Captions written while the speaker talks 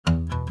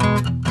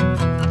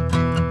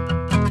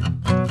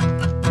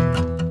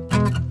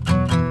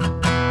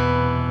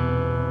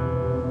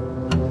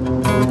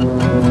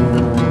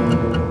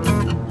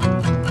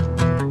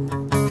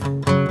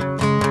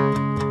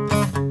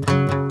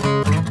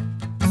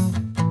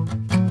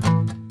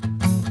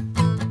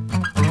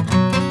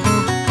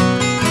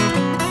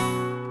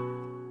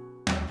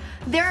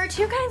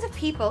kinds of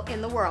people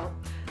in the world.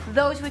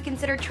 Those who would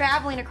consider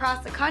traveling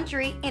across the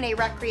country in a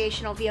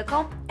recreational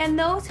vehicle, and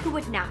those who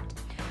would not.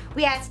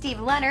 We asked Steve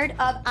Leonard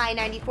of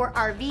I-94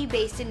 RV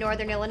based in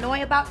Northern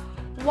Illinois about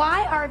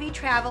why RV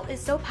travel is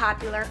so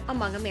popular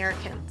among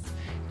Americans.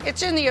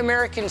 It's in the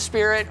American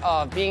spirit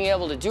of being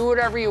able to do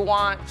whatever you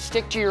want,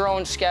 stick to your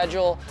own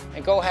schedule,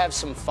 and go have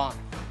some fun.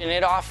 And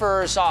it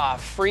offers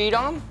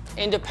freedom,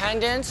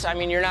 independence. I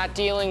mean, you're not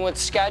dealing with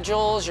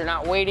schedules, you're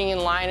not waiting in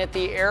line at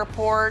the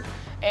airport.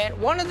 And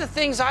one of the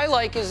things I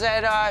like is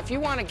that if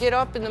you want to get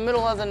up in the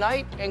middle of the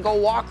night and go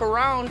walk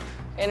around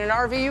in an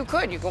RV, you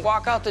could. You can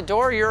walk out the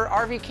door, your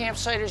RV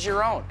campsite is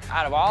your own.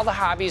 Out of all the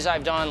hobbies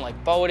I've done,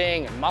 like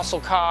boating and muscle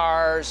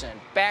cars and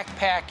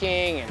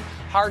backpacking and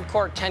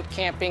hardcore tent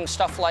camping,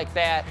 stuff like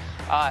that,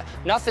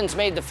 nothing's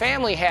made the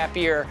family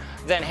happier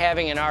than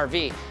having an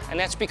RV. And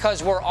that's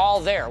because we're all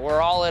there.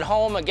 We're all at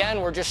home. Again,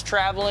 we're just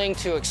traveling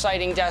to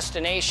exciting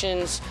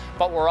destinations,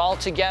 but we're all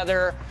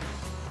together.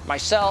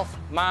 Myself,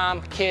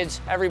 mom, kids,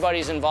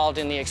 everybody's involved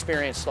in the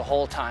experience the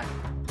whole time.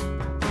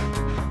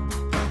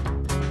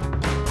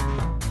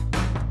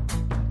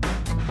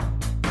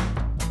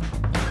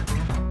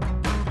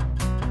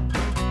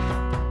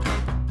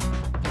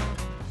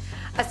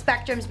 A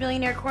Spectrem's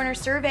Millionaire Corner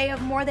survey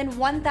of more than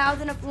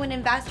 1,000 affluent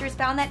investors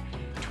found that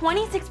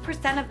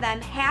 26% of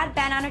them had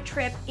been on a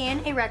trip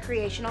in a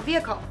recreational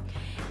vehicle.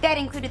 That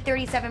included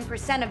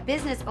 37% of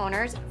business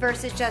owners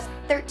versus just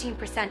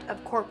 13%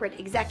 of corporate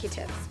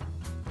executives.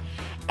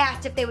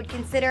 Asked if they would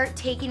consider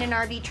taking an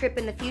RV trip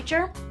in the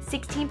future,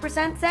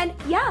 16% said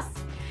yes,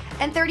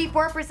 and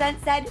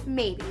 34% said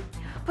maybe,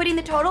 putting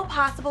the total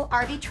possible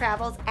RV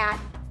travels at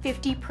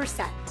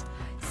 50%.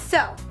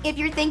 So, if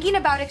you're thinking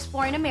about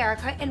exploring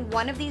America in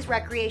one of these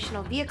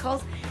recreational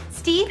vehicles,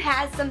 Steve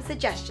has some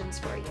suggestions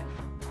for you.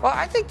 Well,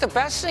 I think the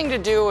best thing to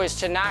do is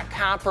to not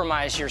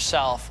compromise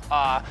yourself.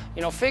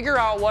 Figure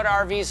out what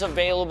RV is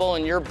available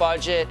in your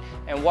budget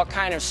and what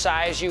kind of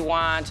size you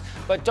want,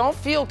 but don't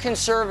feel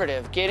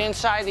conservative. Get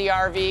inside the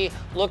RV,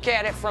 look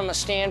at it from a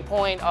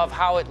standpoint of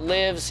how it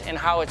lives and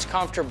how it's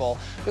comfortable.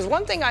 Because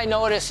one thing I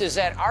notice is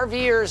that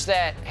RVers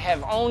that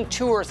have owned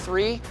 2 or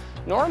 3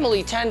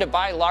 normally tend to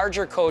buy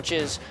larger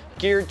coaches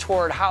geared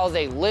toward how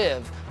they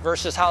live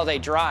versus how they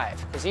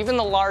drive, because even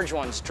the large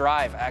ones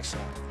drive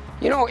excellent.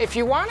 You know, if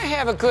you want to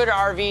have a good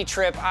RV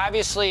trip,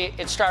 obviously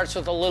it starts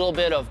with a little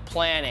bit of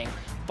planning,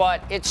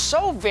 but it's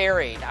so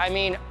varied. I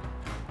mean,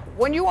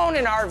 when you own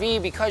an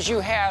RV, because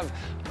you have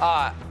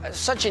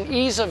such an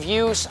ease of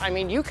use, I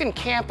mean, you can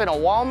camp in a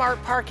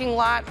Walmart parking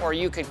lot, or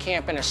you could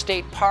camp in a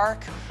state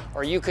park,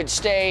 or you could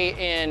stay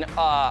in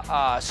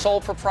a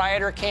sole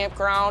proprietor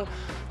campground.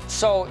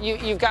 So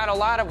you've got a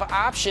lot of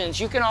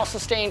options. You can also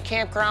stay in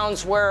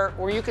campgrounds where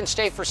you can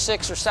stay for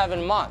 6 or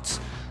 7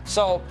 months.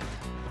 So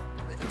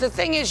the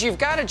thing is, you've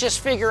got to just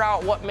figure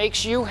out what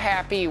makes you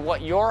happy,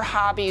 what your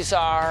hobbies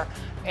are,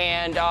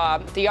 and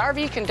the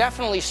RV can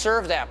definitely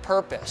serve that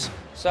purpose.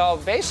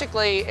 So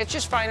basically, it's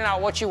just finding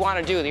out what you want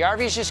to do. The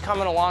RV is just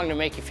coming along to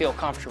make you feel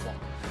comfortable.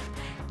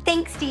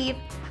 Thanks, Steve.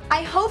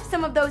 I hope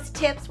some of those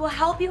tips will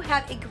help you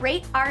have a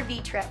great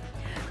RV trip.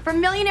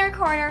 From Millionaire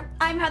Corner,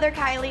 I'm Heather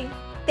Kiley.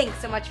 Thanks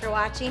so much for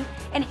watching,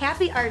 and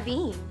happy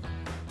RVing.